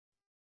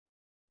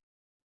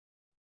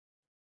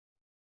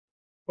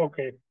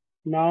Okay.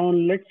 Now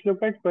let's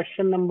look at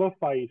question number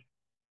 5.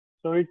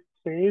 So it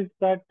says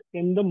that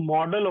in the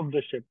model of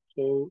the ship.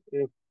 So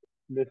if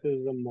this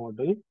is the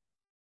model,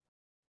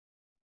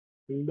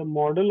 in the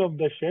model of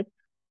the ship,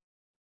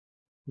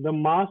 the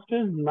mast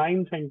is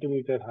 9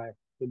 centimeter high.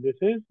 So this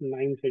is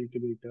 9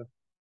 centimeter.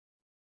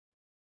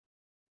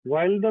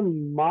 While the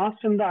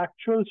mast in the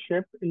actual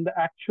ship,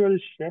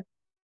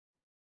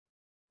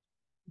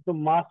 the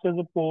mast is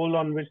a pole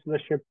on which the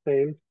ship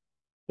sails.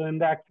 So in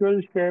the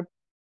actual ship,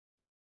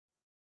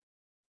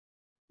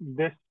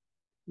 this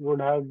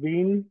would have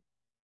been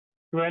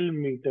 12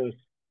 meters.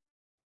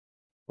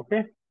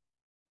 Okay.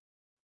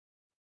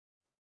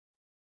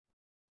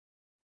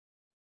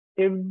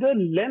 If the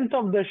length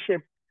of the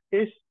ship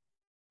is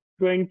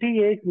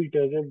 28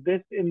 meters, if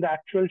this in the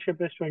actual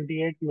ship is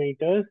 28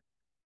 meters,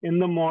 in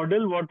the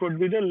model, what would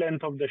be the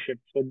length of the ship?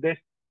 So this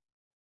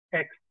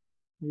X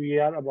we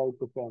are about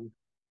to form.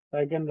 So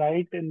I can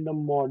write in the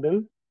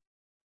model.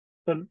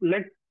 So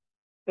let's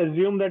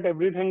assume that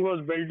everything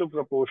was built to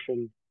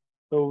proportion.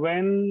 So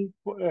when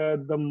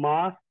the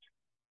mast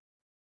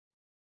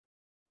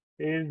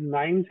is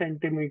 9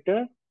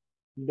 centimeter,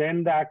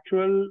 then the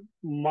actual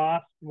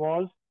mast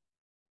was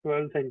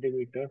 12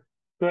 centimeter,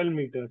 12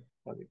 meters,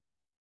 sorry,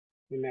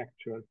 in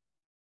actual.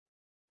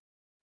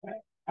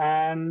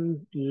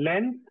 And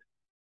length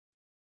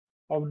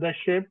of the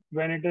ship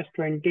when it is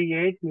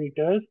 28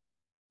 meters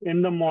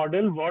in the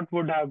model, what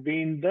would have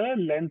been the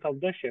length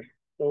of the ship?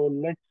 So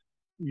let's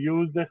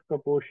use this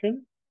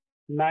proportion.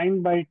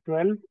 9 by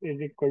 12 is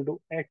equal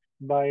to x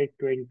by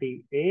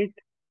 28.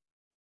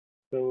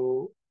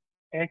 So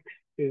x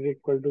is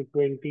equal to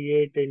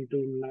 28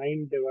 into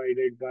 9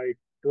 divided by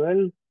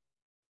 12.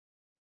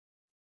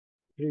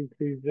 3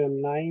 3s are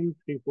 9,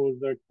 3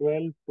 4s are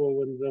 12,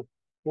 4 1s are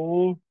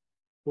 4,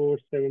 4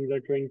 7s are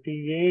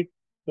 28.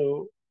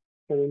 So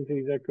 7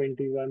 3s are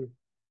 21.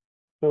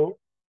 So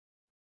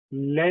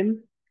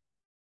length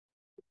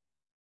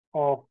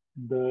of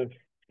the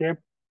ship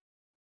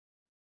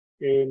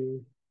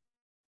in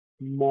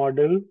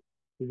model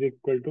is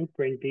equal to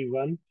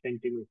 21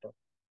 centimeter.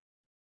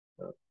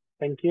 So,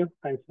 thank you.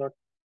 Thanks a lot.